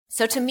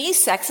So to me,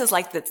 sex is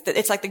like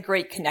it's like the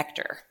great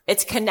connector.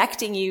 It's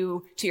connecting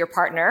you to your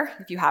partner,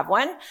 if you have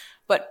one,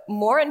 but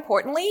more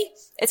importantly,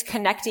 it's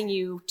connecting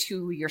you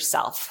to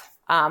yourself.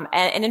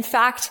 And in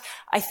fact,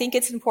 I think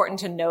it's important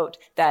to note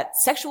that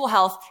sexual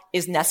health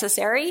is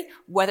necessary,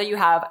 whether you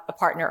have a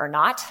partner or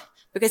not,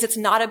 because it's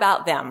not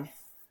about them.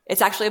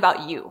 It's actually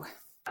about you.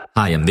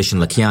 Hi, I'm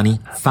Vishen Lakhiani,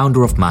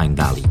 founder of Mind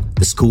Valley,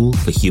 the School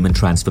for Human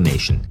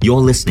Transformation.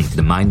 You're listening to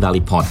the Mind Valley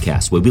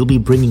podcast, where we'll be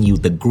bringing you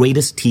the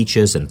greatest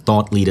teachers and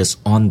thought leaders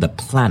on the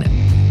planet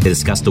to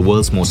discuss the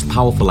world's most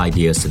powerful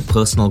ideas in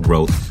personal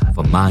growth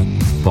for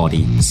mind,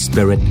 body,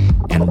 spirit,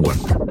 and work.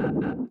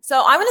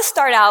 So I'm going to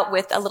start out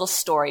with a little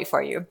story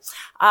for you.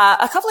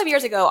 A couple of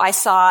years ago, I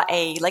saw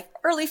a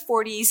early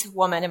 40s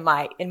woman in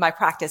my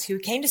practice who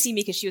came to see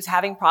me because she was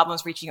having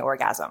problems reaching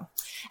orgasm.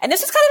 And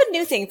this was kind of a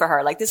new thing for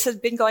her. This has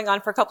been going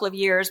on for a couple of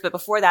years, but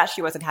before that,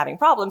 she wasn't having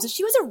problems. And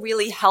she was a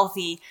really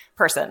healthy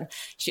person.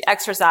 She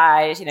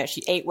exercised,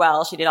 she ate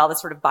well. She did all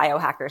this sort of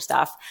biohacker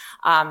stuff.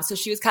 So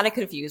she was kind of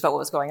confused about what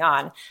was going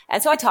on.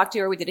 And so I talked to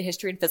her. We did a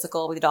history and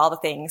physical. We did all the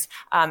things.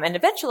 And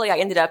eventually I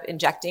ended up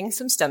injecting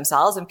some stem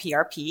cells and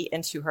PRP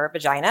into her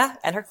vagina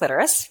and her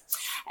clitoris.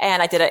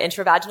 And I did an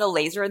intravaginal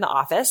laser in the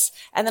office.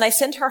 And then I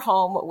sent her home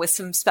with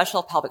some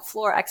special pelvic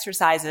floor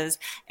exercises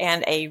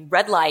and an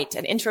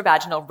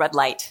intravaginal red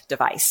light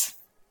device.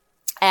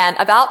 And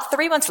about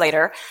 3 months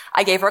later,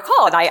 I gave her a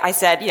call and I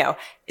said,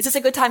 is this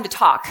a good time to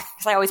talk?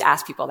 Because I always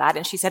ask people that.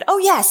 And she said, oh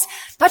yes,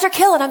 Dr.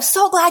 Killen, I'm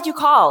so glad you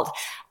called.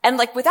 And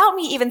without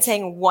me even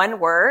saying one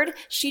word,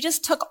 she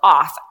just took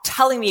off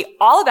telling me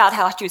all about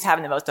how she was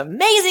having the most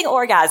amazing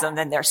orgasm.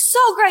 And they're so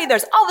great.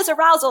 There's all this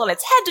arousal and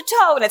it's head to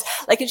toe. And it's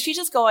and she's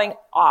just going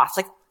off,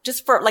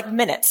 just for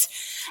minutes.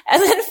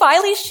 And then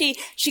finally she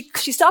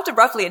stopped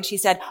abruptly and she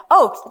said,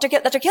 oh,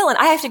 Dr. Killen,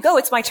 I have to go.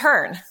 It's my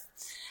turn.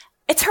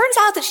 It turns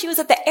out that she was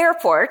at the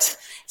airport.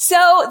 So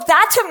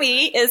that to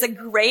me is a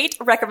great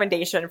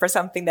recommendation for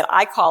something that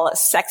I call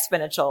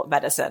sexponential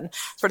medicine,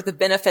 sort of the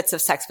benefits of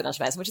sexponential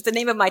medicine, which is the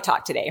name of my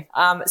talk today.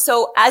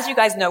 So as you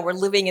guys know, we're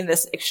living in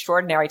this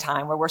extraordinary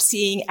time where we're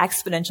seeing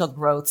exponential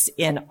growths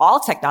in all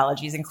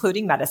technologies,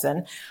 including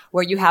medicine,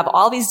 where you have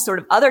all these sort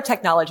of other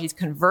technologies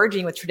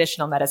converging with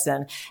traditional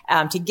medicine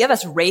to give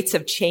us rates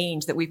of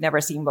change that we've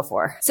never seen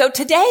before. So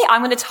today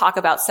I'm going to talk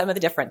about some of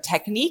the different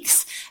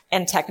techniques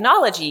and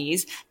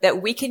technologies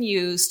that we can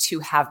use to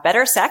have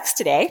better sex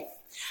today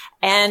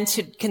and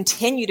to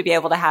continue to be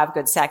able to have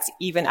good sex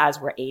even as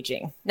we're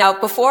aging. Now,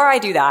 before I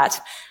do that,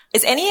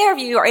 is any of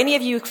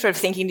you sort of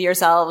thinking to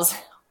yourselves,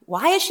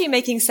 why is she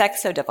making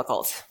sex so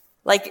difficult?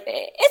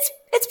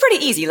 It's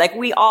pretty easy.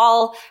 We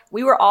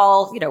were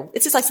all,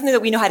 it's just something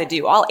that we know how to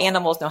do. All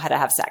animals know how to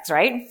have sex,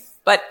 right?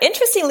 But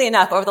interestingly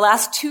enough, over the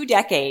last 2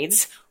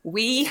 decades,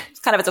 we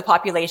kind of as a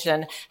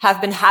population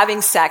have been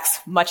having sex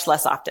much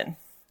less often.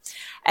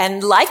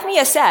 And like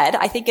Mia said,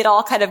 I think it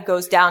all kind of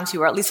goes down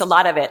to, or at least a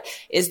lot of it,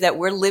 is that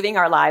we're living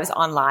our lives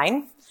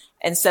online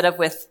instead of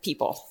with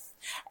people.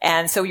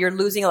 And so you're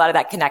losing a lot of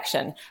that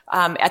connection.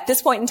 At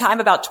this point in time,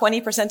 about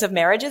 20% of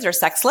marriages are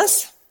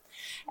sexless.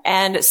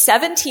 And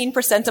 17%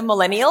 of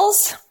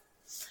millennials,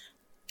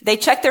 they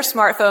check their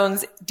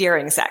smartphones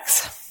during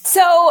sex.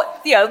 So,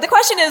 the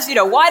question is,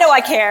 why do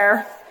I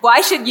care?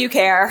 Why should you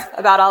care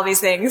about all these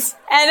things?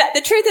 And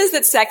the truth is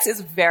that sex is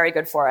very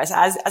good for us.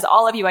 As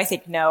all of you, I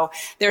think, know,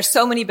 there's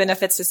so many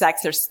benefits to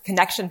sex. There's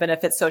connection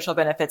benefits, social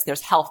benefits, there's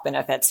health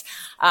benefits.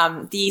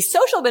 The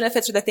social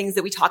benefits are the things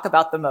that we talk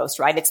about the most,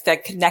 right? It's the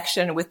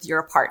connection with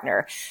your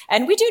partner.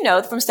 And we do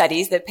know from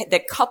studies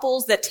that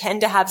couples that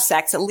tend to have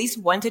sex at least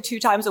 1 to 2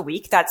 times a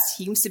week, that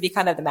seems to be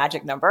kind of the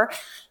magic number.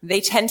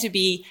 They tend to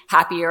be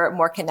happier,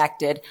 more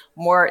connected,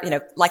 more,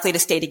 likely to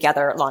stay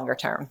together longer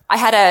term. I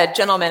had a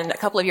gentleman a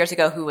couple of years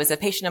ago who was a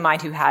patient of mine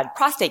who had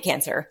prostate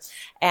cancer,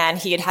 and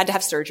he had to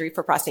have surgery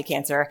for prostate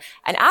cancer.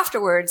 And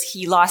afterwards,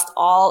 he lost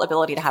all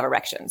ability to have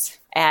erections.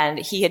 And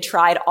he had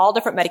tried all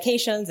different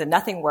medications and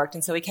nothing worked.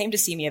 And so he came to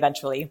see me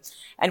eventually.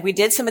 And we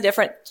did some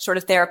different sort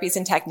of therapies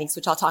and techniques,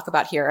 which I'll talk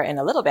about here in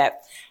a little bit.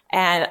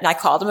 And I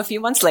called him a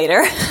few months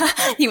later.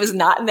 He was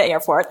not in the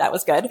airport. That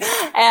was good.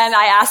 And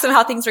I asked him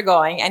how things were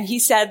going. And he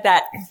said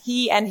that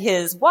he and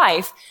his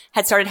wife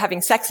had started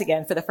having sex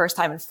again for the first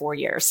time in 4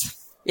 years.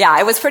 Yeah,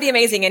 it was pretty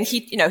amazing. And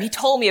he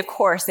told me, of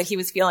course, that he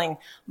was feeling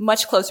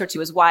much closer to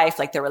his wife,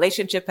 their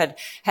relationship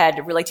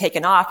had really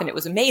taken off, and it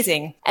was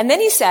amazing. And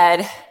then he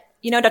said,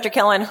 Dr.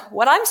 Killen,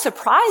 what I'm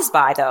surprised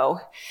by,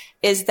 though,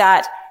 is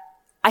that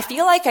I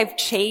feel like I've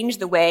changed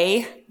the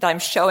way that I'm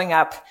showing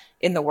up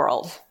in the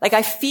world.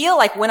 I feel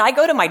like when I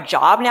go to my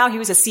job now, he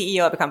was a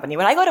CEO of a company.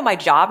 When I go to my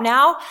job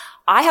now,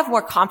 I have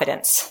more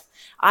confidence.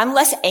 I'm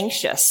less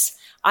anxious.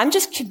 I'm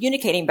just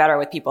communicating better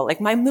with people. Like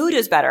my mood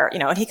is better,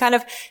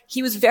 and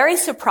he was very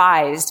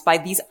surprised by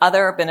these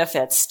other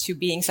benefits to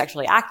being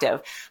sexually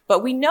active.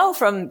 But we know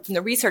from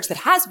the research that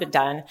has been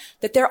done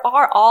that there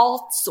are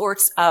all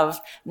sorts of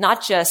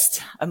not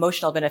just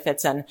emotional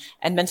benefits and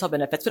mental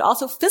benefits, but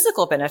also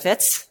physical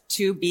benefits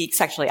to be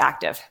sexually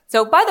active.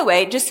 So by the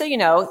way, just so you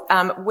know,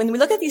 when we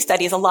look at these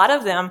studies, a lot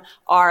of them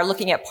are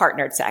looking at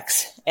partnered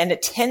sex. And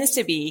it tends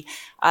to be,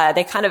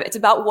 it's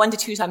about 1 to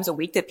 2 times a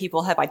week that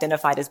people have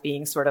identified as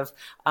being sort of,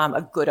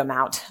 a good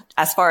amount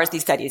as far as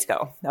these studies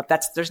go. Now,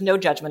 there's no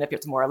judgment if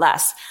it's more or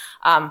less.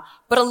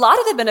 But a lot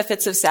of the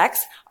benefits of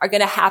sex are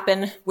going to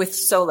happen with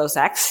solo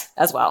sex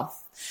as well.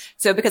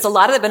 So because a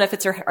lot of the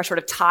benefits are sort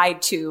of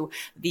tied to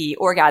the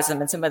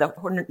orgasm and some of the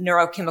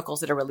neurochemicals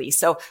that are released.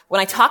 So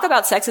when I talk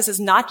about sex, this is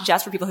not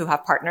just for people who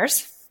have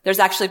partners. There's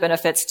actually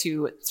benefits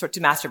to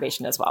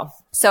masturbation as well.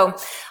 So,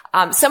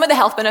 some of the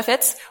health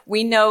benefits,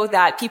 we know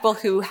that people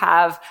who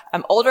have,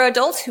 older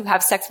adults who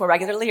have sex more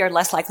regularly are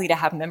less likely to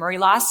have memory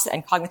loss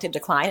and cognitive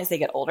decline as they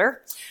get older.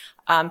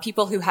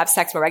 People who have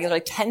sex more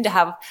regularly tend to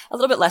have a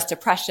little bit less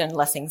depression,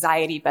 less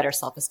anxiety, better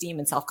self-esteem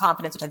and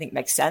self-confidence, which I think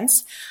makes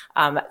sense.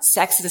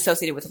 Sex is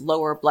associated with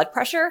lower blood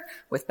pressure,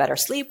 with better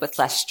sleep, with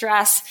less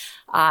stress.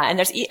 And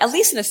there's at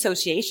least an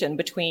association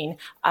between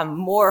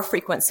more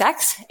frequent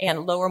sex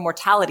and lower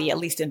mortality, at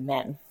least in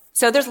men.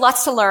 So there's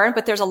lots to learn,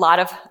 but there's a lot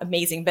of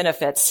amazing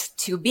benefits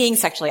to being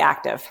sexually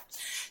active.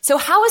 So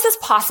how is this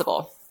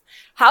possible?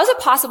 How is it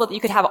possible that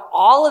you could have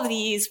all of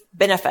these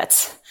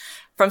benefits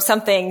from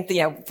something,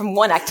 from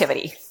one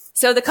activity?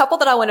 So the couple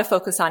that I want to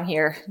focus on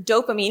here,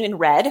 dopamine in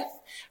red,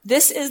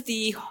 this is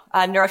the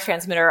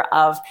neurotransmitter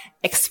of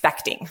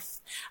expecting,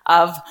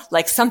 of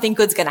like something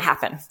good's going to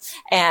happen.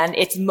 And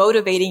it's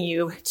motivating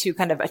you to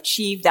kind of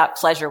achieve that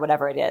pleasure,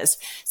 whatever it is.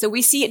 So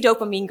we see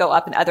dopamine go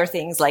up in other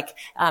things like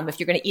if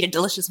you're going to eat a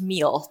delicious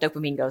meal,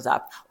 dopamine goes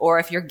up. Or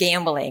if you're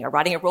gambling or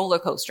riding a roller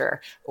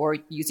coaster or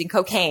using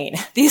cocaine,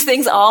 these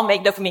things all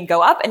make dopamine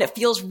go up and it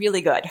feels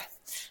really good.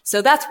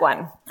 So that's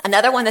one.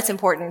 Another one that's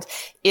important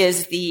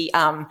is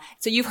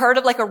so you've heard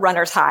of like a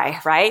runner's high,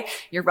 right?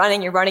 You're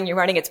running.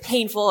 It's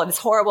painful and it's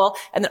horrible.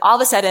 And then all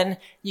of a sudden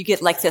you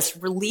get like this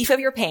relief of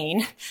your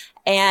pain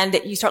and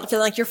you start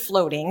feeling like you're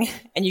floating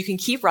and you can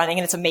keep running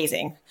and it's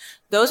amazing.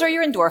 Those are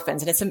your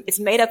endorphins and it's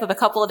made up of a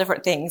couple of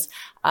different things.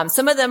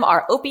 Some of them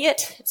are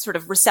opiate sort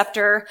of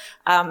receptor,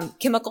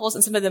 chemicals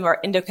and some of them are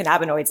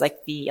endocannabinoids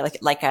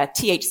like a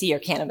THC or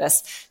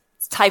cannabis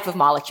type of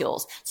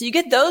molecules. So you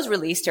get those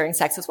released during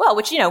sex as well,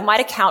 which, might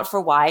account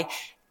for why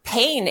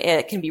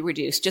pain can be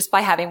reduced just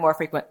by having more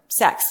frequent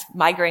sex.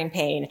 Migraine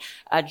pain,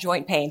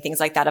 joint pain,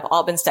 things like that have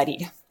all been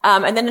studied.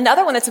 And then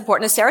another one that's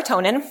important is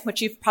serotonin,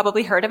 which you've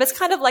probably heard of. It's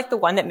kind of like the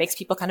one that makes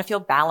people kind of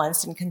feel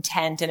balanced and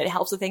content, and it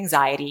helps with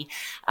anxiety.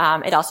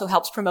 It also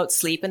helps promote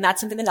sleep, and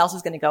that's something that else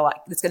is going to go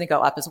up, that's going to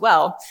go up as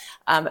well.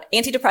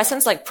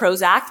 Antidepressants like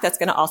Prozac, that's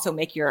going to also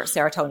make your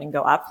serotonin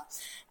go up.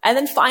 And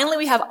then finally,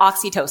 we have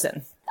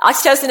oxytocin.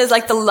 Oxytocin is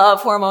like the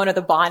love hormone or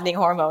the bonding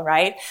hormone,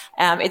 right?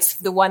 It's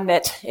the one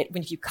that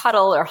when you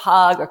cuddle or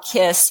hug or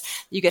kiss,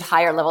 you get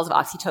higher levels of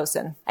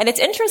oxytocin. And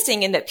it's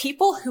interesting in that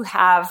people who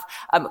have,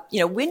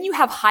 when you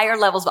have higher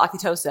levels of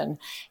oxytocin,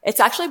 it's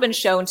actually been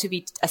shown to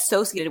be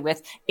associated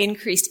with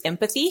increased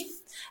empathy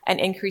and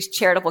increased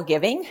charitable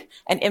giving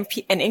and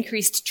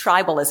increased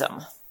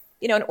tribalism.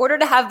 In order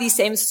to have these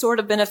same sort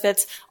of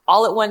benefits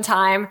all at one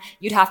time,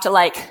 you'd have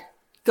to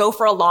go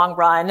for a long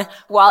run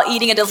while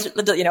eating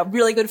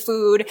really good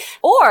food,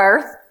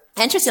 or,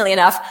 interestingly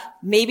enough,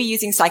 maybe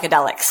using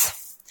psychedelics.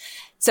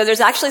 So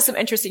there's actually some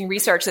interesting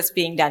research that's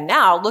being done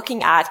now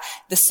looking at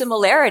the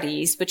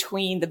similarities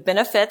between the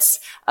benefits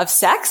of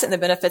sex and the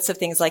benefits of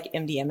things like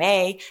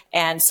MDMA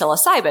and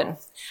psilocybin,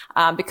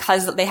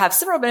 because they have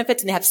similar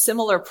benefits and they have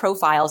similar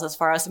profiles as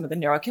far as some of the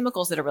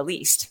neurochemicals that are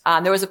released.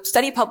 There was a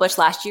study published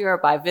last year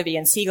by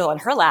Vivian Siegel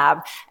and her lab,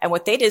 and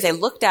what they did is they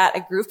looked at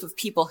a group of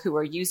people who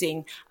were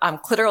using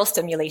clitoral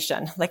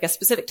stimulation, like a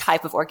specific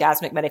type of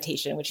orgasmic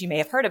meditation, which you may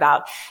have heard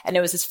about, and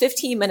it was this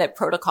 15-minute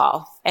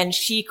protocol, and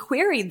she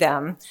queried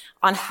them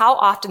on how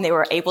often they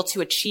were able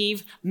to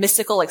achieve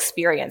mystical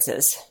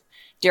experiences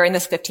during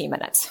this 15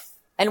 minutes.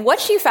 And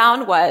what she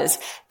found was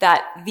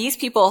that these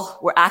people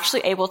were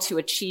actually able to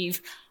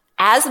achieve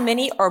as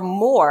many or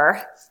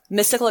more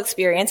mystical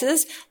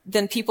experiences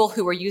than people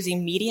who were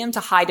using medium to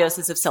high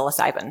doses of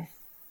psilocybin.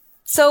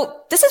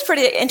 So this is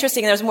pretty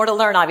interesting. There's more to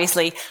learn,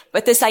 obviously,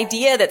 but this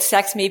idea that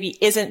sex maybe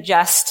isn't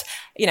just,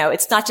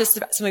 it's not just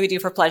something we do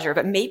for pleasure,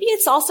 but maybe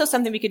it's also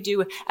something we could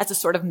do as a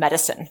sort of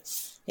medicine.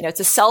 It's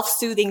a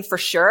self-soothing for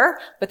sure,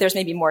 but there's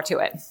maybe more to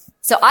it.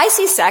 So I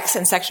see sex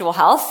and sexual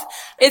health.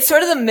 It's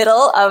sort of the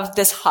middle of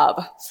this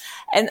hub.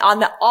 And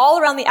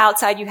all around the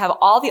outside, you have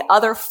all the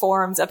other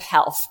forms of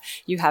health.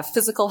 You have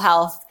physical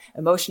health,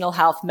 emotional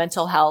health,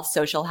 mental health,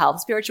 social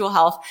health, spiritual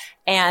health,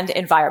 and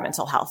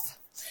environmental health.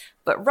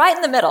 But right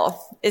in the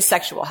middle is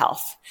sexual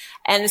health.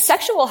 And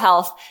sexual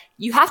health,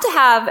 you have to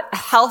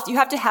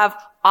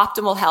have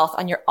optimal health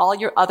on all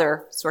your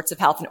other sorts of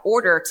health in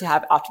order to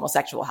have optimal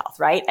sexual health,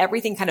 right?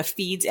 Everything kind of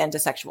feeds into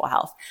sexual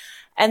health.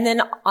 And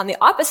then on the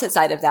opposite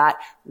side of that,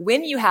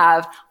 when you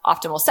have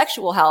optimal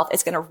sexual health,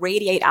 it's going to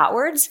radiate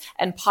outwards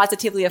and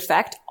positively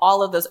affect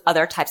all of those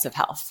other types of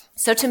health.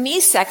 So to me,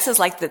 sex is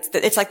like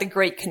it's like the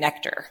great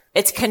connector.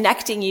 It's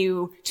connecting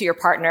you to your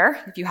partner,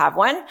 if you have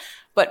one,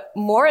 but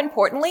more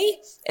importantly,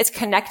 it's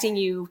connecting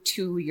you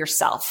to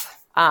yourself.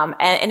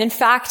 And in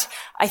fact,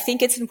 I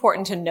think it's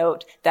important to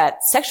note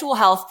that sexual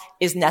health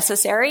is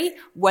necessary,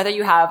 whether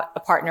you have a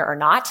partner or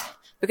not,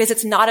 because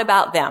it's not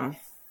about them.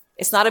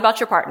 It's not about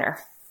your partner.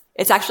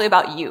 It's actually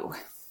about you.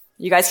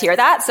 You guys hear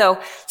that? So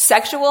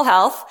sexual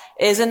health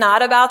is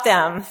not about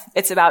them.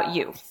 It's about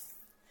you.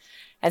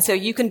 And so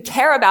you can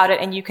care about it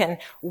and you can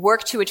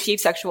work to achieve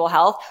sexual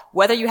health,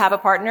 whether you have a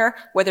partner,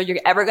 whether you're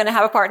ever going to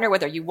have a partner,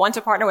 whether you want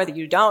a partner, whether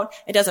you don't.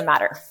 It doesn't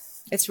matter.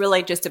 It's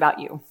really just about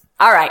you.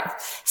 All right.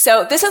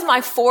 So this is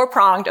my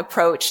 4-pronged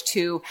approach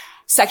to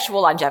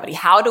sexual longevity.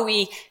 How do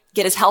we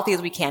get as healthy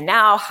as we can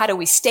now? How do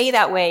we stay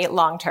that way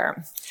long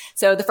term?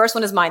 So the first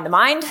one is mind the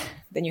mind.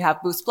 Then you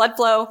have boost blood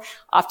flow,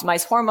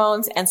 optimize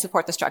hormones, and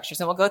support the structures.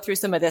 And we'll go through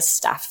some of this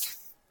stuff.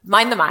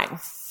 Mind the mind.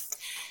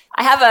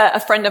 I have a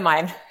friend of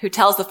mine who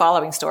tells the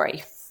following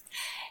story.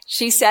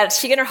 She said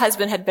she and her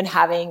husband had been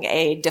having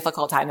a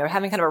difficult time. They were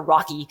having kind of a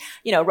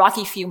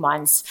rocky few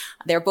months.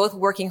 They were both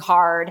working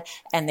hard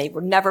and they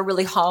were never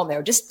really home. They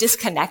were just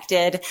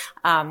disconnected.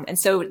 And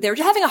so they were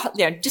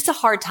having just a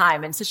hard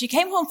time. And so she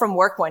came home from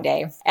work one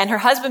day and her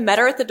husband met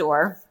her at the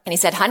door and he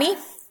said, "Honey,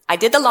 I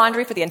did the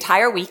laundry for the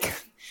entire week.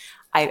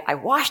 I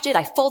washed it.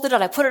 I folded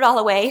it. I put it all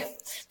away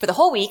for the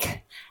whole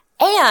week.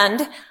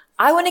 And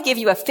I want to give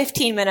you a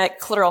 15-minute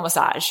clitoral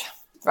massage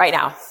right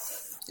now."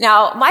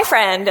 Now, my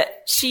friend,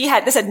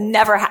 this had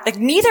never happened.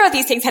 Like, neither of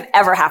these things had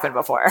ever happened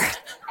before.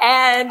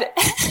 And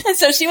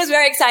so she was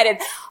very excited.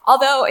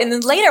 Although, and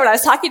then later when I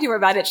was talking to her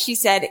about it, she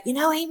said,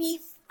 Amy,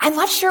 I'm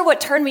not sure what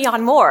turned me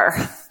on more.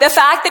 The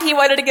fact that he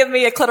wanted to give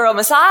me a clitoral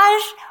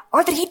massage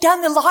or that he'd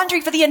done the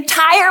laundry for the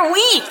entire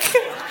week.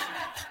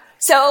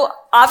 So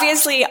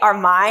obviously our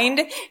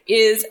mind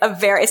is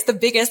it's the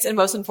biggest and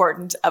most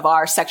important of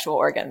our sexual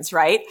organs,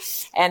 right?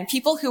 And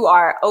people who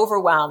are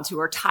overwhelmed, who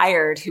are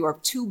tired, who are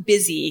too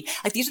busy,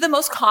 like these are the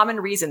most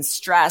common reasons,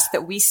 stress,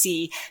 that we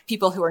see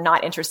people who are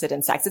not interested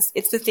in sex.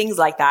 It's the things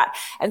like that.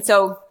 And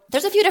so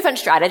there's a few different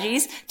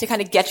strategies to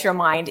kind of get your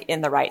mind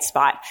in the right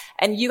spot.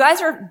 And you guys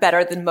are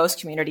better than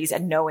most communities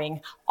at knowing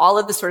all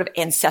of the sort of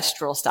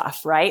ancestral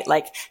stuff, right?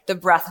 Like the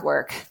breath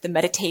work, the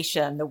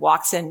meditation, the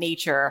walks in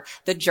nature,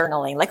 the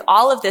journaling, like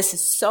all of this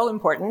is so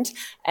important.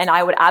 And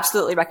I would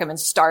absolutely recommend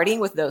starting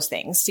with those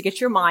things to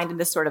get your mind in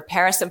this sort of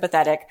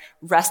parasympathetic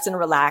rest and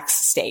relax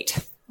state.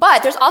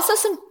 But there's also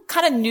some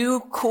kind of new,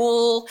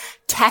 cool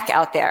tech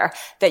out there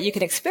that you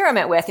can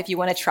experiment with if you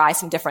want to try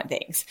some different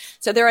things.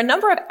 So there are a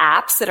number of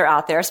apps that are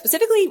out there,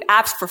 specifically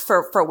apps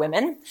for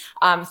women,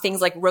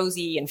 things like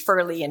Rosie and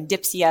Furly and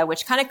Dipsia,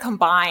 which kind of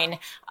combine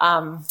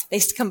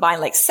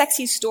like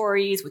sexy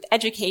stories with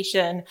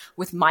education,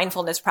 with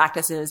mindfulness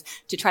practices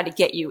to try to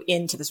get you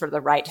into the sort of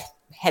the right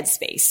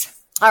headspace.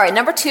 All right.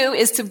 Number 2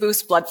 is to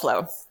boost blood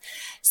flow.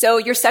 So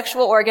your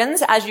sexual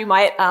organs, as you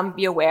might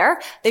be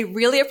aware, they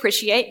really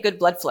appreciate good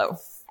blood flow.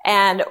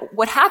 And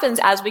what happens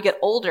as we get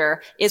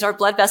older is our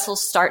blood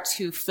vessels start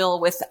to fill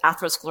with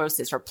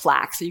atherosclerosis or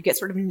plaque. So you get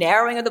sort of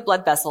narrowing of the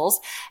blood vessels.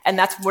 And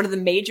that's one of the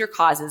major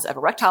causes of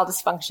erectile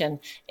dysfunction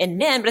in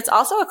men, but it's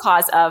also a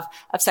cause of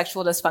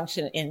sexual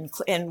dysfunction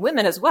in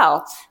women as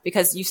well,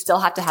 because you still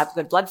have to have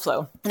good blood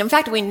flow. And in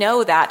fact, we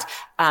know that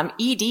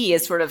ED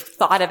is sort of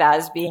thought of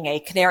as being a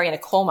canary in a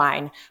coal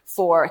mine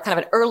for kind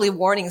of an early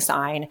warning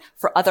sign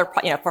for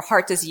for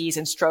heart disease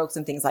and strokes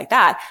and things like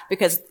that,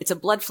 because it's a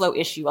blood flow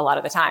issue a lot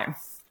of the time.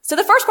 So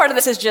the first part of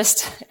this is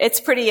it's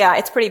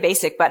pretty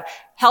basic, but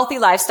healthy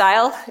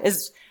lifestyle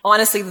is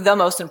honestly the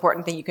most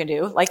important thing you can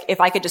do. Like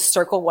if I could just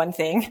circle one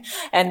thing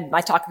and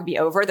my talk would be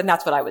over, then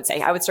that's what I would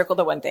say. I would circle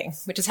the one thing,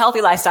 which is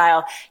healthy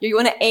lifestyle. You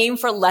want to aim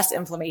for less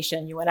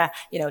inflammation. You want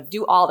to,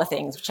 do all the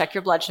things, check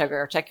your blood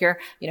sugar, check your,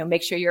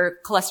 make sure your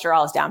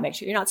cholesterol is down, make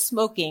sure you're not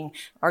smoking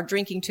or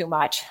drinking too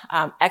much,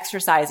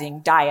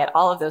 exercising, diet,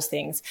 all of those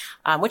things,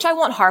 which I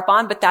won't harp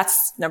on, but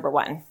that's number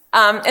 1.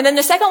 And then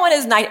the second one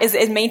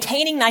is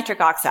maintaining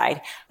nitric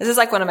oxide. This is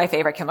like one of my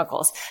favorite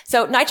chemicals.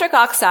 So nitric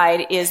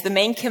oxide is the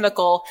main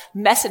chemical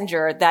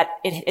messenger that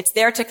it's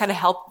there to kind of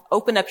help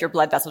open up your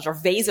blood vessels or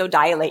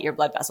vasodilate your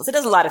blood vessels. It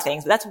does a lot of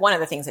things, but that's one of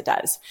the things it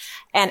does.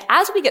 And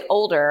as we get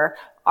older,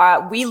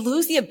 we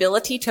lose the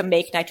ability to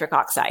make nitric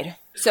oxide.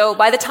 So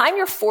by the time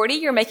you're 40,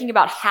 you're making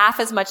about half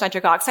as much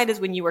nitric oxide as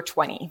when you were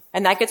 20.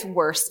 And that gets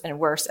worse and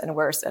worse and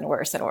worse and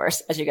worse and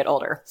worse as you get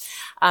older.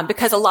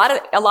 Because a lot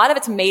of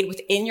it's made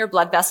within your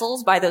blood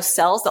vessels by those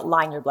cells that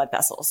line your blood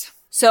vessels.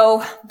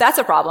 So that's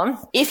a problem.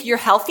 If you're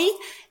healthy,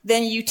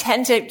 then you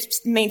tend to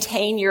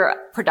maintain your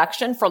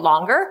production for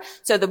longer.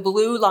 So the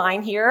blue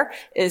line here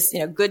is,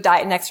 good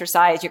diet and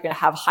exercise. You're going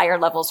to have higher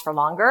levels for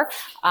longer.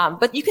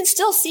 But you can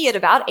still see at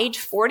about age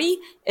 40,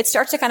 it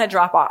starts to kind of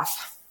drop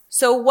off.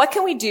 So what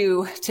can we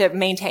do to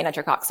maintain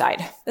nitric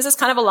oxide? This is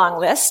kind of a long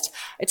list.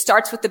 It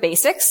starts with the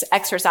basics,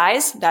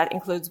 exercise. That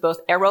includes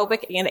both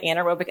aerobic and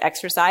anaerobic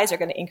exercise are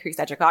going to increase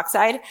nitric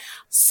oxide.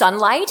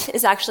 Sunlight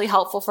is actually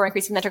helpful for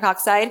increasing nitric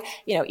oxide.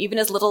 Even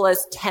as little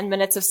as 10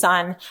 minutes of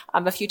sun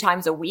a few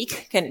times a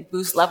week can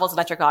boost levels of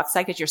nitric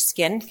oxide because your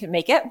skin can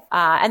make it.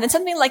 And then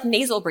something like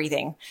nasal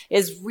breathing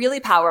is really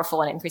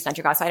powerful in increased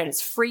nitric oxide, and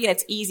it's free and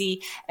it's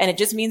easy, and it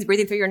just means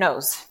breathing through your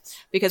nose.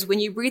 Because when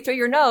you breathe through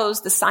your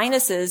nose, the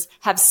sinuses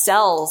have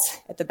cells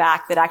at the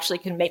back that actually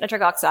can make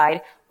nitric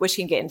oxide, which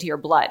can get into your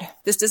blood.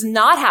 This does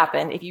not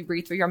happen if you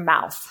breathe through your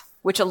mouth,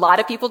 which a lot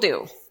of people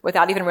do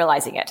without even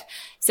realizing it.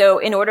 So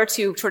in order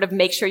to sort of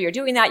make sure you're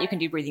doing that, you can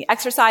do breathing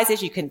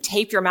exercises. You can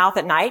tape your mouth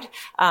at night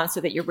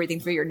so that you're breathing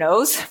through your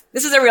nose.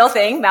 This is a real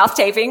thing, mouth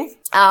taping.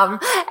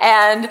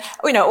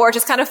 Or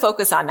just kind of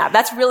focus on that.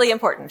 That's really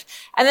important.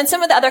 And then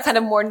some of the other kind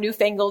of more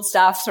newfangled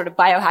stuff, sort of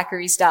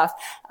biohackery stuff.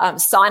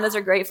 Saunas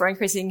are great for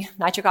increasing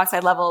nitric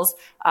oxide levels.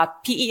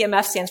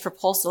 PEMF stands for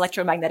pulsed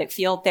electromagnetic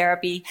field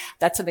therapy.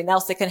 That's something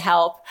else that can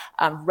help.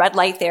 Red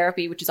light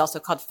therapy, which is also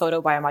called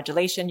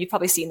photobiomodulation. You've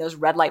probably seen those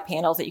red light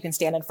panels that you can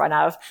stand in front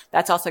of.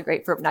 That's also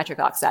great for nitric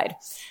oxide.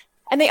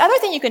 And the other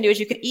thing you can do is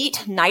you can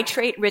eat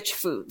nitrate-rich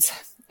foods,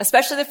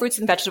 especially the fruits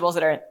and vegetables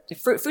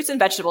fruits and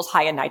vegetables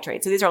high in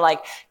nitrates. So these are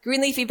like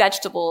green leafy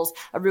vegetables,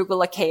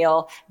 arugula,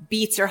 kale,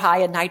 beets are high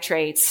in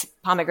nitrates,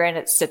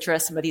 pomegranate,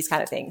 citrus, some of these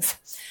kind of things.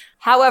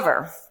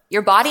 However,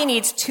 your body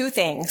needs two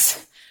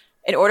things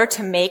in order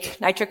to make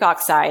nitric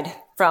oxide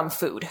from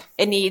food.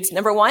 It needs,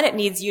 number one, it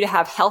needs you to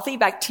have healthy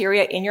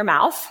bacteria in your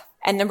mouth.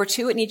 And number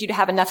two, it needs you to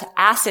have enough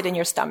acid in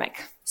your stomach.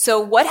 So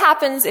what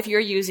happens if you're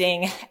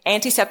using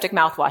antiseptic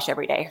mouthwash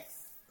every day?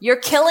 You're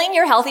killing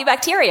your healthy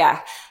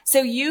bacteria.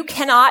 So you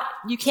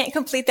can't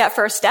complete that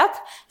first step.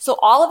 So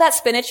all of that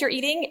spinach you're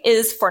eating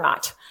is for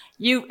naught.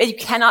 You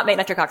cannot make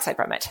nitric oxide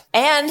from it.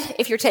 And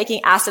if you're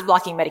taking acid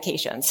blocking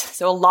medications,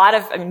 so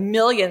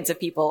millions of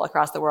people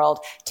across the world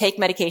take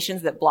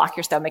medications that block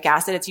your stomach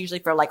acid. It's usually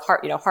for like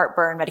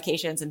heartburn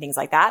medications and things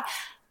like that.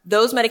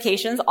 Those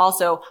medications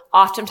also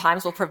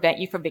oftentimes will prevent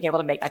you from being able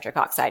to make nitric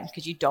oxide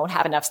because you don't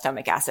have enough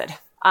stomach acid.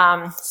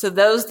 So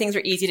those things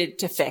are easy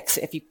to fix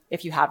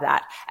if you have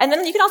that. And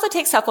then you can also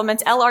take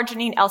supplements,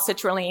 L-arginine,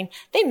 L-citrulline.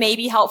 They may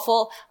be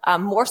helpful,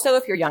 more so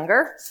if you're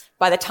younger.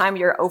 By the time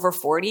you're over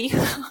 40,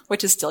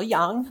 which is still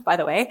young, by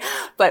the way,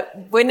 but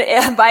when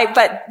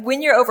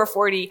you're over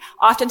 40,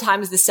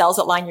 oftentimes the cells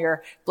that line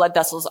your blood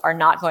vessels are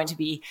not going to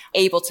be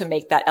able to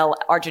make that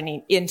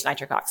L-arginine into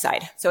nitric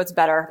oxide. So it's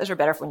better. Those are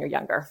better for when you're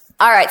younger.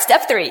 All right.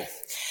 Step 3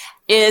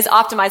 is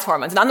optimize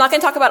hormones. And I'm not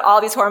going to talk about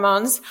all these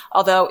hormones,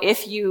 although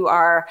if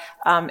you're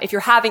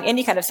having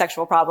any kind of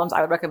sexual problems,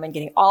 I would recommend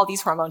getting all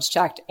these hormones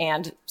checked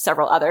and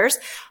several others.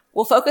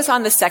 We'll focus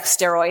on the sex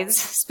steroids,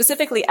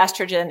 specifically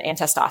estrogen and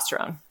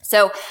testosterone.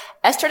 So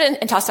estrogen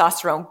and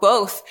testosterone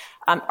both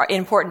are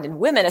important in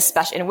women,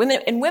 especially in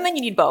women.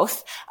 You need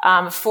both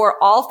for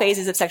all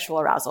phases of sexual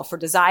arousal, for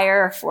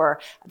desire,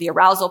 for the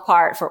arousal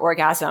part, for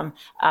orgasm.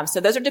 So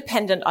those are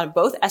dependent on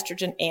both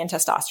estrogen and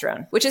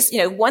testosterone. Which is,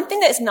 one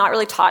thing that is not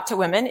really taught to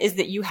women is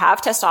that you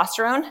have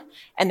testosterone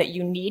and that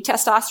you need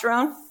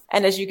testosterone.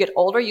 And as you get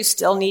older, you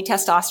still need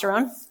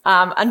testosterone.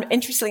 And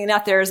interestingly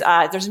enough, there's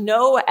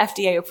no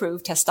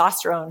FDA-approved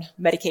testosterone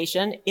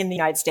medication in the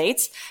United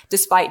States,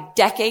 despite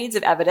decades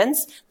of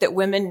evidence that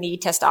women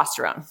need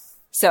testosterone.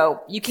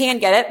 So you can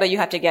get it, but you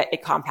have to get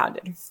it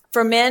compounded.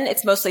 For men,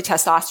 it's mostly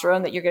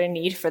testosterone that you're going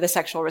to need for the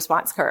sexual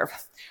response curve.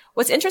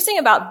 What's interesting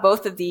about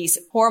both of these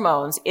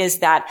hormones is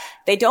that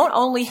they don't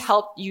only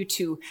help you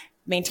to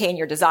maintain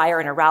your desire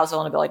and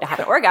arousal and ability to have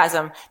an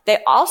orgasm,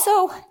 they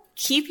also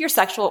keep your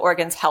sexual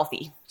organs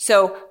healthy.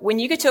 So when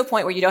you get to a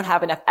point where you don't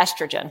have enough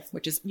estrogen,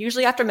 which is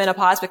usually after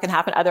menopause, but can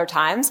happen other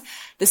times,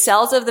 the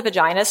cells of the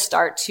vagina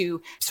start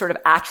to sort of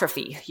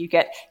atrophy. You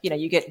get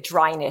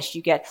dryness,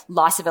 you get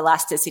loss of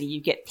elasticity,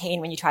 you get pain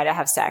when you try to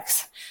have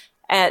sex.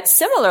 And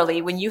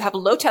similarly, when you have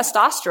low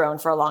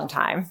testosterone for a long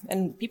time,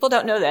 and people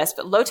don't know this,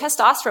 but low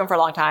testosterone for a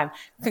long time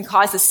can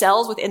cause the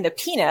cells within the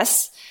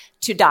penis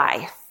to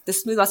die, the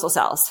smooth muscle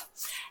cells.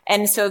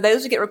 And so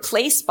those would get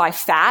replaced by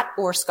fat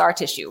or scar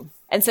tissue.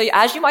 And so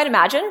as you might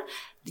imagine,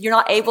 you're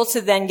not able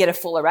to then get a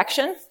full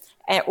erection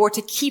or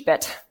to keep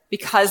it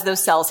because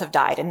those cells have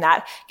died. And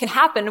that can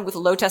happen with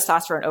low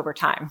testosterone over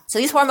time. So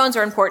these hormones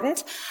are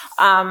important.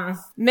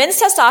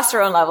 Men's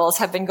testosterone levels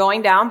have been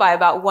going down by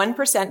about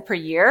 1% per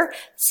year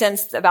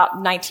since about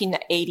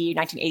 1980,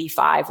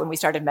 1985 when we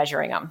started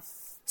measuring them.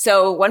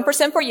 So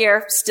 1% per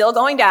year, still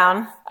going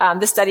down.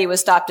 This study was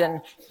stopped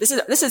this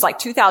is like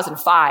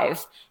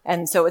 2005.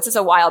 And so it's just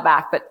a while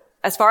back, but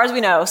as far as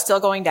we know, still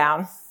going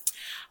down.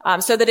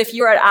 So that if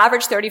you're an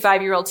average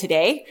 35-year-old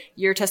today,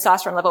 your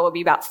testosterone level will be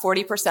about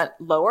 40%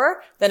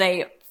 lower than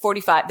a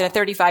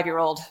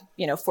 35-year-old,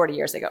 40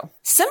 years ago.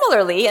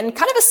 Similarly, and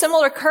kind of a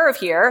similar curve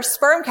here,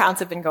 sperm counts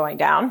have been going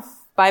down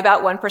by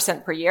about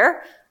 1% per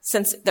year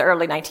since the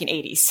early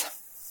 1980s.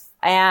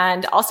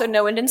 And also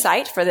no end in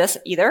sight for this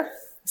either.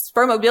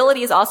 Sperm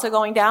mobility is also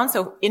going down,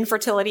 so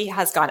infertility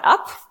has gone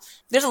up.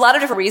 There's a lot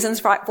of different reasons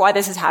for why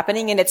this is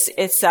happening, and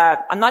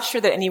I'm not sure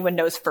that anyone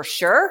knows for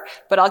sure,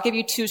 but I'll give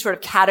you two sort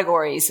of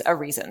categories of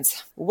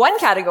reasons. One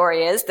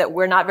category is that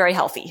we're not very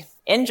healthy.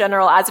 In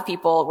general, as a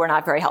people, we're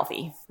not very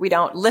healthy. We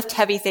don't lift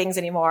heavy things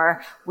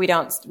anymore.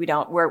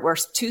 We're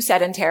too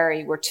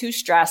sedentary. We're too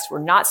stressed. We're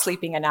not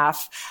sleeping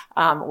enough.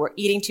 We're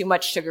eating too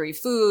much sugary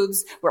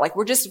foods.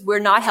 We're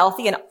not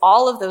healthy. And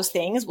all of those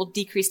things will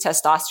decrease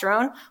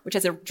testosterone, which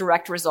has a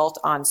direct result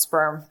on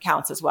sperm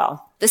counts as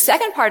well. The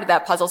second part of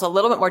that puzzle is a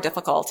little bit more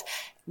difficult,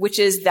 which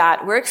is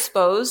that we're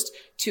exposed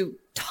to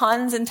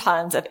tons and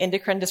tons of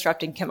endocrine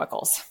disrupting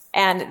chemicals.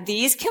 And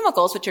these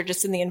chemicals, which are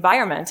just in the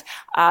environment,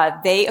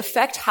 they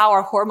affect how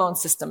our hormone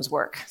systems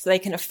work. So they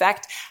can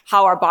affect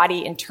how our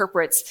body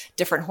interprets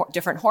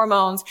different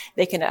hormones.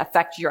 They can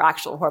affect your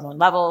actual hormone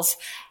levels.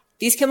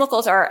 These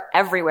chemicals are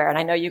everywhere. And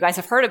I know you guys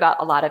have heard about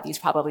a lot of these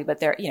probably,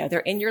 but they're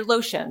in your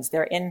lotions.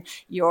 They're in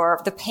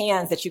the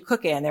pans that you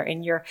cook in. They're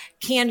in your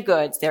canned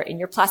goods. They're in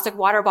your plastic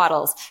water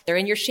bottles. They're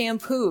in your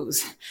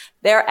shampoos.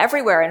 They're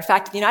everywhere. In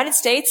fact, in the United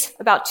States,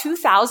 about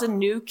 2,000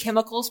 new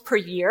chemicals per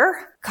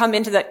year come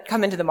into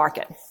the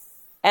market.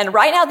 And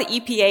right now the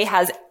EPA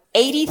has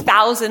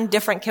 80,000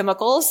 different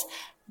chemicals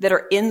that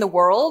are in the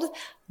world,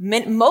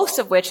 most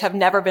of which have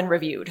never been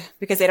reviewed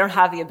because they don't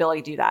have the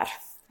ability to do that.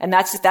 And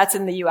that's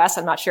in the US.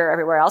 I'm not sure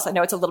everywhere else. I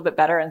know it's a little bit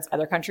better in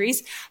other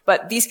countries,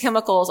 but these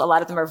chemicals, a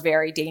lot of them are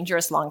very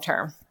dangerous long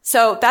term.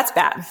 So that's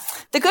bad.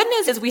 The good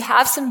news is we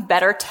have some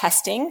better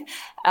testing,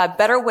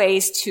 better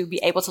ways to be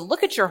able to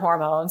look at your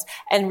hormones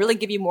and really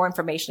give you more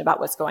information about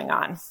what's going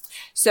on.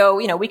 So,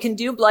 we can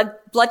do blood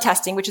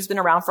testing, which has been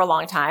around for a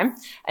long time.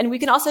 And we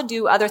can also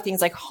do other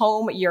things like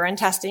home urine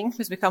testing, which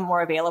has become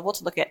more available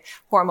to look at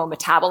hormone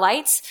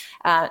metabolites.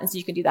 And so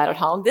you can do that at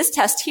home. This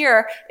test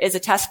here is a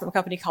test from a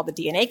company called the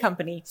DNA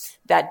Company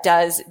that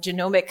does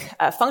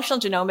functional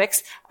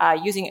genomics,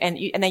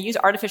 and they use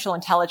artificial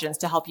intelligence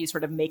to help you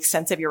sort of make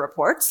sense of your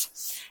reports.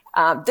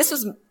 This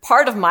was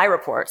part of my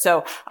report.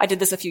 So I did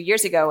this a few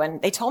years ago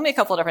and they told me a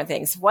couple of different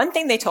things. One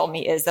thing they told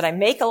me is that I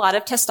make a lot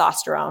of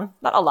testosterone,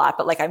 not a lot,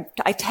 but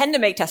I tend to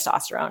make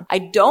testosterone. I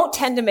don't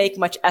tend to make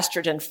much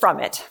estrogen from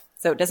it.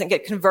 So it doesn't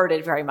get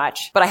converted very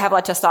much, but I have a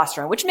lot of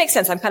testosterone, which makes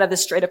sense. I'm kind of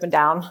this straight up and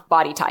down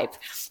body type,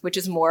 which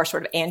is more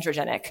sort of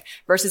androgenic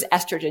versus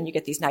estrogen. You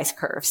get these nice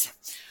curves.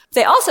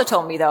 They also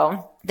told me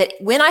though, that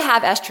when I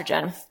have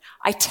estrogen,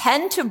 I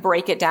tend to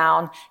break it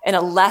down in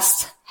a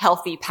less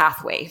healthy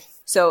pathway.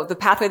 So the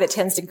pathway that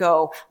tends to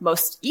go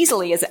most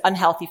easily is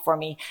unhealthy for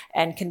me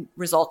and can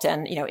result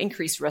in,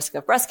 increased risk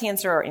of breast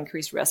cancer or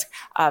increased risk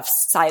of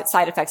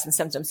side effects and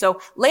symptoms. So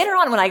later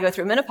on when I go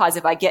through menopause,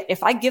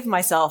 if I give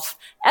myself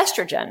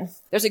estrogen,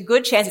 there's a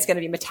good chance it's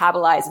going to be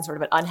metabolized in sort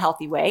of an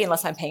unhealthy way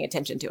unless I'm paying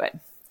attention to it.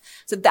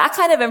 So that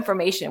kind of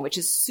information, which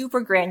is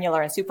super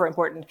granular and super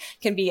important,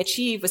 can be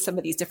achieved with some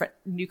of these different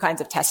new kinds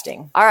of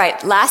testing. All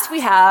right. Last we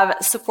have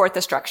support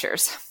the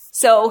structures.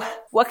 So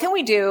what can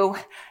we do,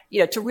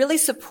 to really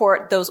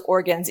support those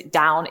organs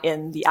down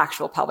in the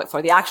actual pelvic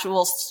floor, the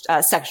actual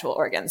sexual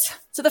organs?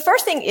 So the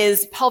first thing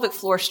is pelvic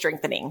floor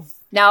strengthening.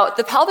 Now,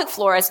 the pelvic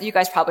floor, as you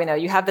guys probably know,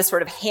 you have this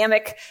sort of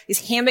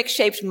these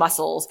hammock-shaped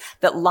muscles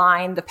that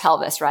line the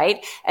pelvis,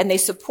 right? And they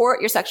support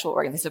your sexual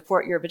organs. They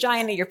support your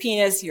vagina, your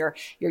penis, your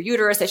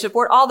uterus. They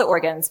support all the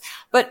organs.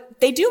 But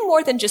they do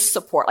more than just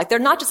support. They're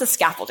not just a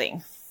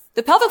scaffolding.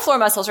 The pelvic floor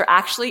muscles are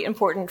actually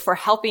important for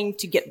helping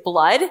to get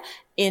blood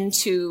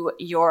into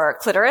your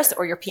clitoris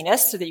or your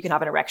penis so that you can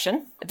have an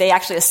erection. They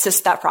actually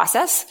assist that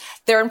process.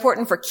 They're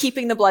important for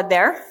keeping the blood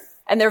there.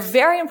 And they're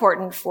very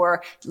important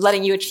for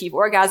letting you achieve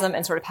orgasm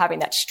and sort of having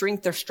that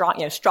strength or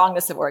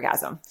strongness of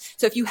orgasm.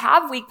 So if you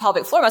have weak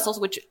pelvic floor muscles,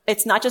 which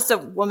it's not just a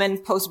woman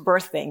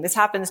post-birth thing, this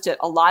happens to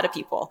a lot of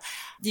people,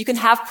 you can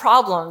have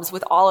problems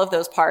with all of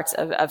those parts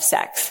of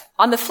sex.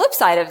 On the flip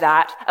side of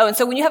that, and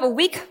so when you have a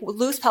weak,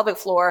 loose pelvic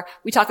floor,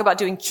 we talk about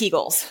doing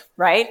Kegels,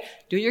 right?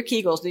 Do your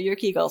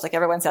Kegels, like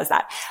everyone says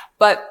that.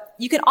 But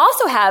you can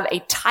also have a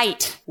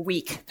tight,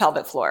 weak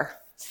pelvic floor.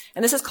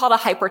 And this is called a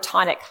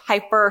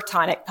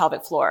hypertonic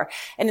pelvic floor.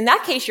 And in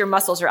that case, your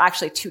muscles are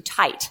actually too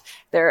tight.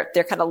 They're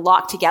kind of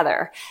locked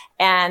together.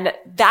 And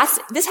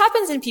this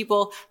happens in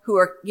people who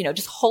are,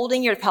 just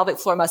holding your pelvic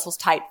floor muscles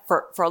tight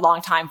for a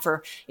long time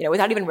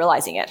without even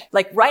realizing it.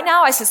 Like right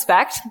now, I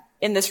suspect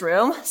in this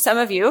room, some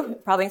of you,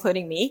 probably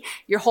including me,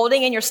 you're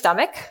holding in your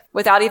stomach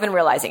without even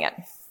realizing it.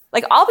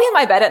 Like I'll be in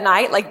my bed at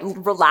night,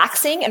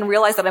 relaxing and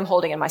realize that I'm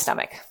holding in my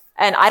stomach.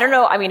 And I don't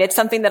know, it's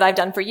something that I've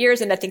done for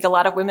years, and I think a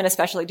lot of women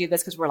especially do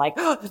this because we're like,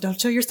 oh, don't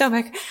show your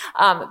stomach.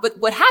 But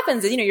what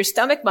happens is, your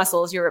stomach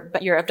muscles, your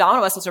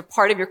abdominal muscles are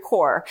part of your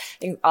core,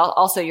 and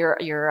also your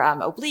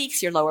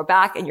obliques, your lower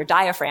back, and your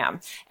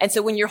diaphragm. And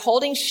so when you're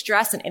holding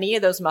stress in any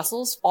of those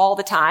muscles all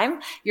the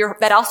time,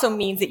 that also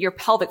means that your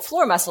pelvic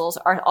floor muscles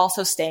are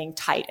also staying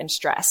tight and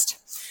stressed.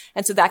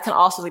 And so that can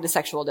also lead to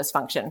sexual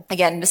dysfunction.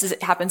 Again,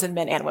 happens in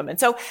men and women.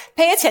 So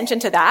pay attention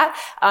to that.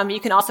 You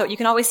can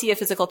always see a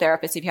physical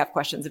therapist if you have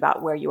questions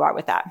about where you are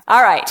with that.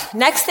 All right.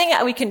 Next thing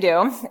that we can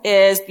do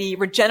is the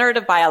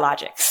regenerative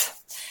biologics.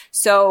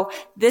 So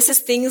this is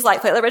things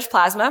like platelet-rich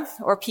plasma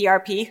or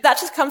PRP. That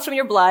just comes from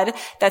your blood.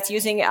 That's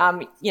using,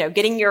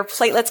 getting your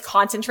platelets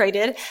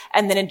concentrated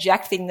and then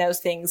injecting those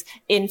things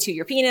into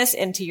your penis,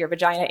 into your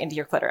vagina, into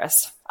your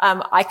clitoris.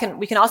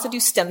 We can also do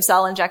stem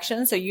cell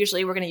injections. So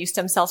usually we're going to use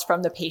stem cells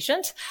from the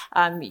patient.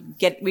 We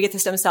get the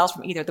stem cells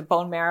from either the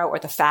bone marrow or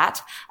the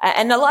fat.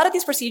 And a lot of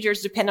these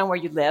procedures depend on where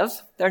you live.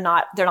 They're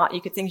not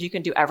things you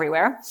can do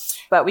everywhere,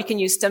 but we can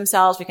use stem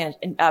cells. We can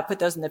put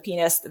those in the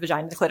penis, the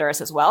vagina, the clitoris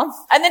as well.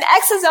 And then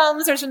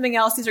exosomes or something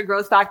else. These are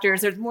growth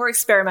factors. They're more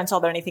experimental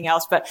than anything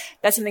else, but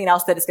that's something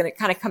else that is going to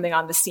kind of coming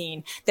on the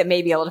scene that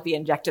may be able to be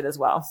injected as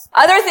well.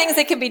 Other things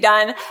that can be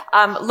done,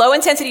 low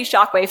intensity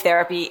shockwave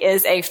therapy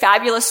is a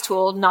fabulous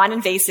tool,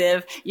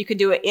 non-invasive. You can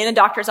do it in a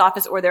doctor's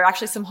office, or there are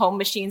actually some home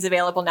machines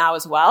available now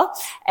as well.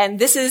 And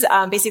this is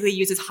basically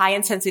uses high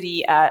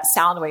intensity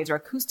sound waves or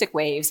acoustic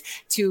waves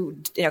to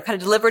kind of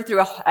delivered through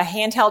a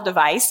handheld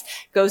device,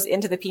 goes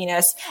into the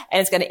penis, and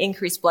it's going to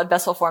increase blood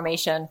vessel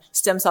formation,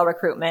 stem cell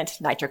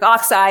recruitment, nitric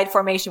oxide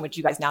formation, which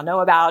you guys now know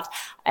about.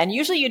 And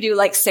usually you do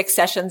like 6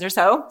 sessions or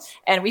so,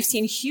 and we've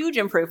seen huge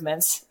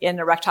improvements in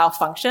erectile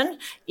function.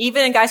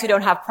 Even in guys who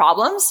don't have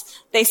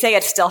problems, they say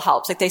it still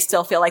helps. Like they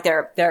still feel like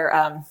they're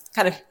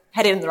kind of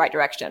headed in the right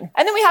direction.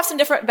 And then we have some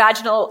different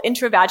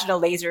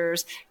intravaginal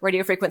lasers,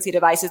 radiofrequency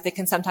devices that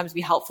can sometimes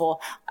be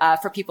helpful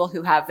for people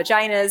who have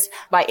vaginas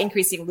by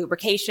increasing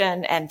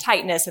lubrication and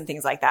tightness and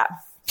things like that.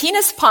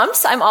 Penis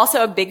pumps, I'm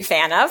also a big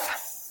fan of.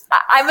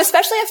 I'm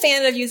especially a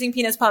fan of using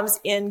penis pumps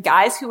in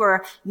guys who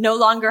are no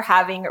longer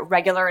having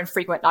regular and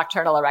frequent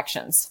nocturnal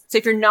erections. So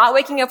if you're not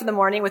waking up in the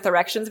morning with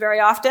erections very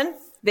often,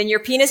 then your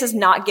penis is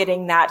not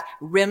getting that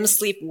REM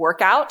sleep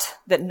workout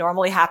that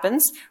normally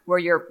happens,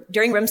 where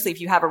during REM sleep,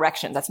 you have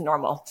erection. That's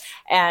normal.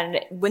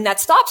 And when that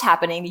stops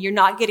happening, you're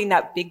not getting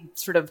that big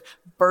sort of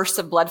burst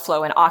of blood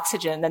flow and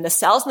oxygen. Then the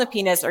cells in the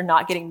penis are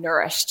not getting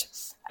nourished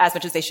as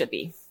much as they should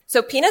be.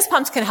 So penis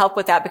pumps can help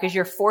with that because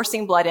you're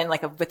forcing blood in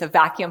with a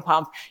vacuum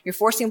pump. You're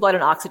forcing blood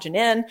and oxygen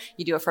in.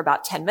 You do it for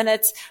about 10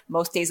 minutes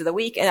most days of the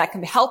week. And that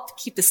can help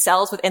keep the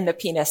cells within the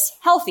penis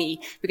healthy,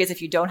 because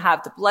if you don't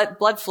have the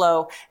blood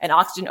flow and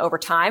oxygen over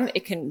time,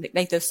 it can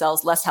make those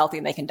cells less healthy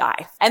and they can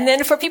die. And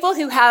then for people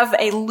who have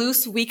a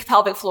loose, weak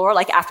pelvic floor,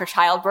 like after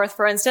childbirth,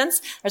 for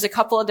instance, there's a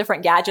couple of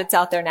different gadgets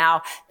out there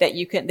now that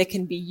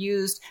can be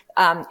used.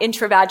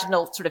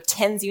 Intravaginal sort of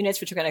TENS units,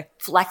 which are going to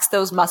flex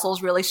those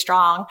muscles really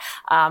strong.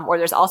 Or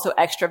there's also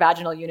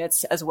extravaginal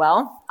units as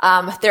well.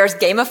 There's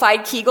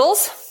gamified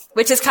Kegels,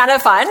 which is kind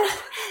of fun.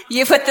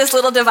 You put this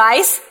little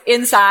device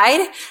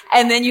inside,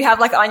 and then you have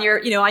like on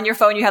your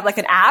phone, you have like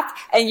an app,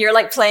 and you're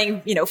like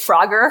playing,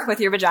 Frogger with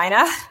your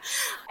vagina.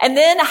 And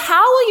then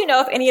how will you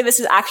know if any of this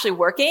is actually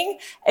working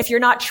if you're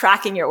not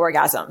tracking your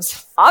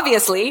orgasms?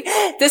 Obviously,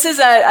 this is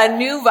a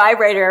new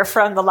vibrator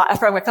from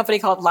a company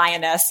called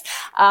Lioness,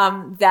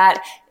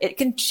 that it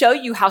can show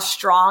you how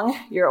strong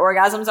your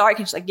orgasms are. It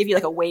can just give you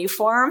like a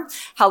waveform,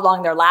 how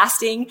long they're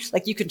lasting.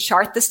 Like you can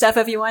chart the stuff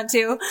if you want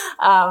to.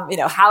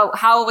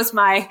 How was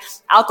my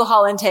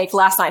alcohol intake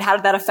last night? How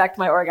did that affect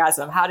my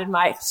orgasm? How did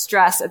my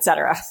stress,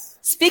 etc.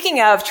 Speaking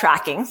of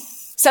tracking,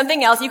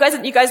 something else, you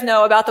guys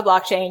know about the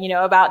blockchain,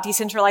 about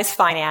decentralized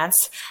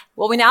finance.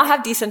 Well, we now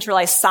have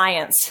decentralized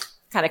science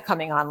kind of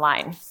coming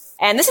online.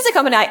 And this is a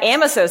company I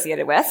am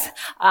associated with,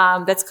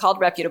 that's called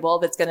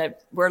Reputable.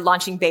 We're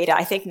launching beta,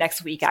 I think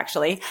next week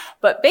actually.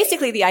 But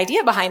basically the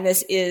idea behind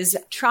this is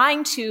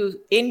trying to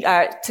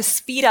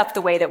speed up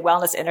the way that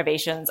wellness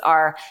innovations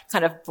are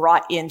kind of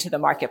brought into the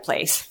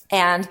marketplace.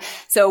 And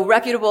so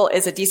Reputable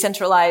is a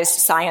decentralized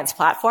science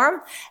platform,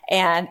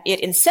 and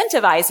it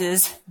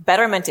incentivizes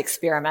betterment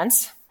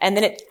experiments. And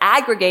then it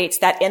aggregates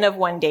that N of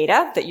 1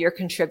 data that you're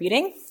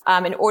contributing,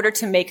 in order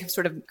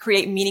to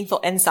create meaningful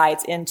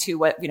insights into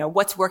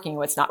what's working and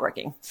what's not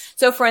working.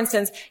 So for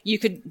instance, you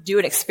could do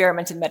an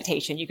experiment in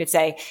meditation. You could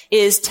say,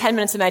 is 10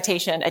 minutes of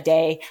meditation a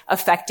day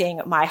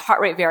affecting my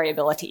heart rate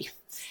variability?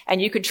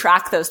 And you could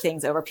track those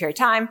things over a period of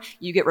time.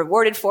 You get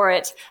rewarded for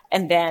it.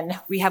 And then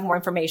we have more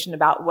information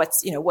about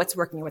what's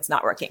working and what's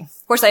not working.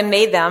 Of course, I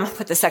made them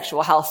put the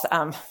sexual health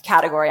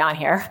category on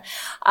here,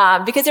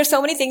 because there's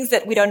so many things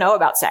that we don't know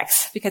about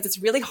sex, because it's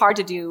really hard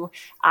to do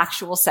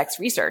actual sex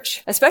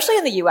research, especially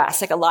in the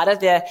US. Like a lot of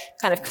the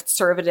kind of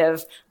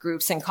conservative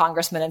groups and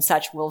congressmen and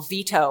such will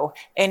veto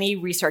any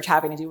research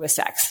having to do with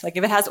sex. Like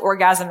if it has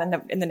orgasm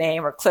in the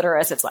name or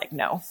clitoris, it's like,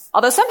 no.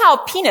 Although somehow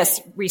penis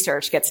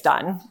research gets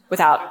done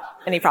without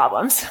any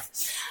problems.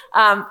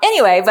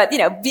 Anyway, but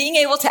being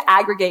able to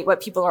aggregate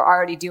what people are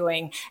already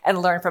doing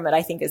and learn from it,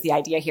 I think is the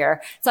idea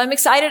here. So I'm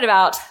excited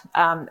about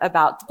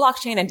the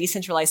blockchain and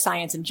decentralized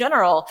science in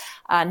general,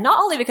 not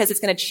only because it's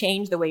going to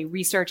change the way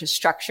research is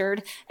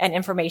structured and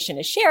information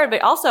is shared,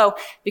 but also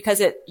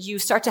because you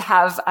start to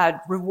have a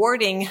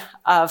rewarding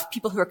of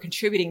people who are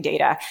contributing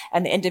data,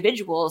 and the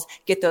individuals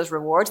get those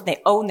rewards and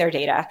they own their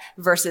data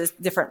versus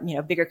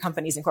different, bigger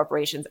companies and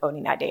corporations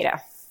owning that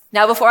data.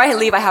 Now, before I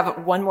leave, I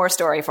have one more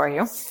story for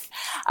you.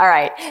 All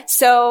right.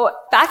 So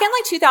back in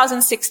like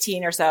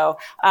 2016 or so,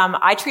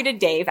 I treated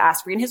Dave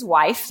Asprey and his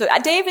wife. So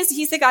Dave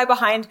he's the guy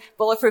behind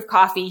Bulletproof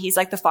Coffee. He's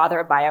like the father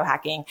of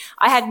biohacking.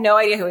 I had no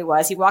idea who he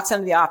was. He walks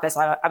into the office.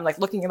 I'm like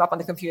looking him up on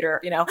the computer,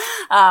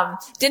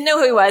 didn't know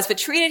who he was, but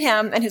treated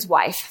him and his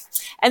wife.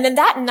 And then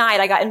that night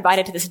I got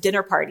invited to this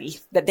dinner party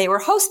that they were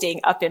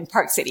hosting up in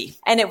Park City.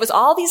 And it was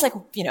all these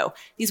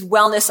these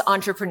wellness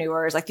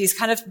entrepreneurs, like these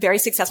kind of very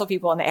successful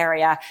people in the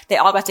area. They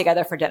all got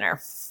together for dinner.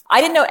 I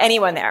didn't know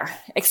anyone there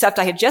except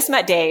I had just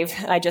met Dave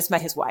and I just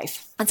met his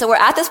wife. And so we're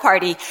at this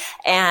party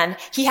and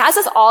he has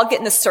us all get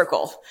in a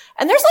circle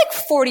and there's like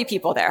 40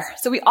 people there.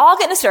 So we all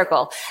get in a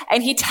circle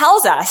and he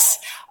tells us,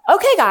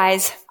 okay,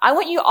 guys, I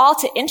want you all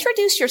to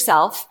introduce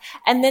yourself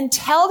and then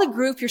tell the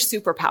group your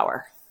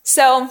superpower.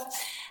 So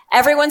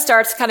everyone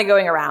starts kind of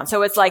going around.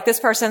 So it's like, this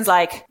person's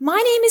like, my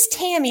name is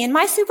Tammy and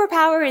my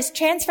superpower is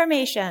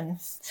transformation.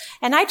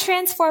 And I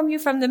transform you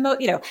from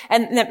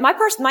and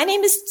my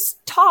name is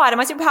Todd and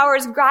my superpower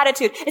is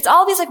gratitude. It's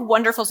all these like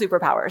wonderful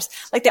superpowers.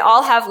 Like they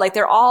all have,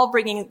 they're all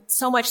bringing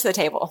so much to the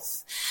table.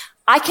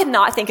 I could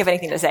not think of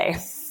anything to say.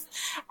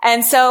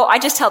 And so I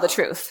just tell the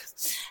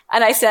truth.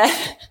 And I said,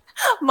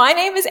 my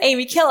name is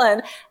Amy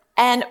Killen.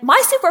 And my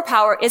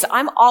superpower is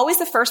I'm always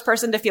the first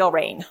person to feel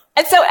rain.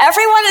 And so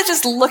everyone is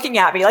just looking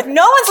at me, like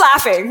no one's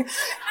laughing.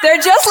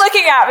 They're just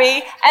looking at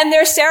me and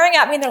they're staring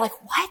at me and they're like,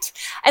 what?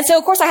 And so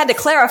of course I had to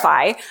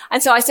clarify.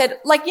 And so I said,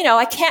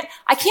 I can't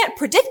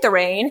predict the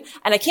rain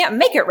and I can't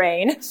make it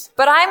rain,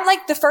 but I'm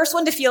like the first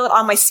one to feel it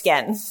on my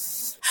skin.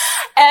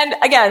 And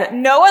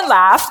again, no one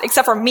laughed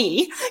except for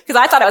me because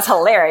I thought it was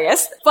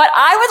hilarious. But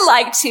I would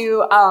like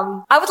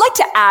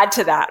to add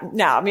to that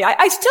now. I mean,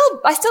 I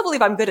still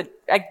believe I'm good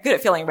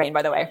at feeling rain,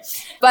 by the way.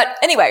 But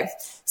anyway,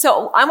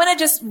 so I'm going to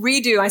just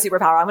redo my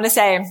superpower. I'm going to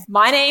say,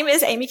 my name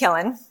is Amy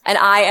Killen and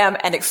I am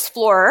an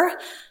explorer,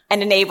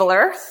 an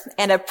enabler,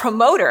 and a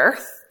promoter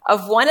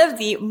of one of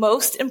the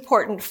most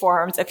important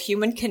forms of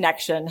human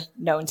connection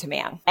known to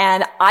man.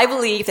 And I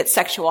believe that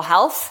sexual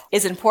health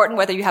is important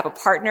whether you have a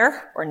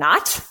partner or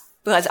not,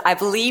 because I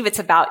believe it's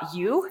about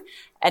you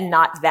and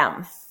not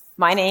them.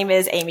 My name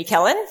is Amy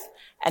Killen,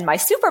 and my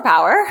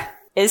superpower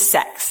is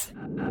sex.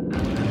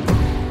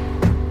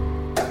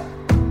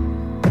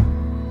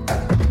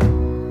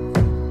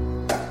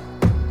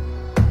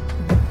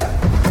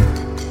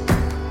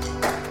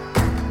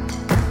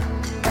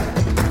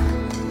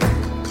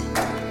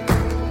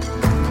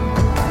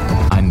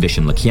 I'm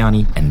Vishen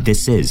Lakhiani, and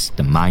this is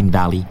the Mind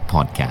Valley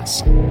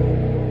Podcast.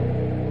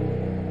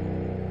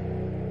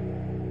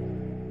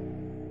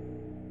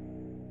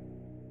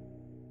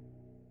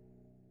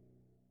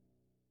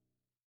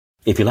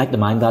 If you like the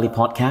Mind Valley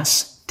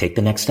Podcast, take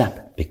the next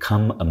step.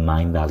 Become a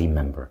Mind Valley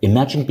member.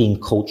 Imagine being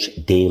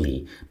coached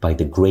daily by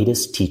the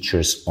greatest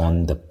teachers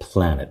on the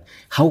planet.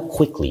 How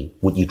quickly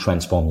would you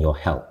transform your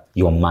health,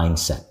 your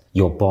mindset,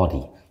 your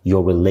body,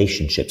 your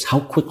relationships? How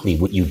quickly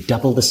would you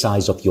double the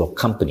size of your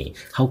company?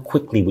 How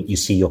quickly would you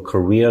see your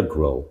career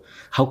grow?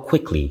 How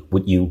quickly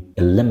would you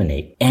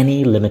eliminate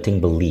any limiting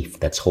belief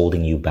that's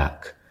holding you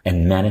back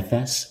and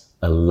manifest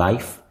a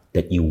life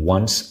that you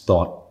once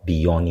thought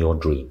beyond your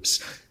dreams?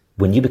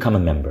 When you become a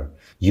member,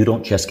 you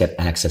don't just get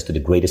access to the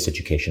greatest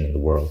education in the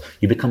world.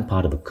 You become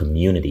part of a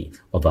community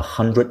of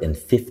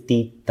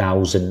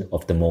 150,000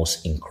 of the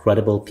most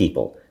incredible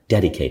people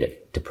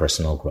dedicated to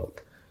personal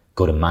growth.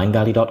 Go to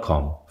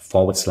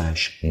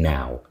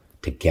mindvalley.com/now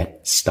to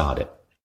get started.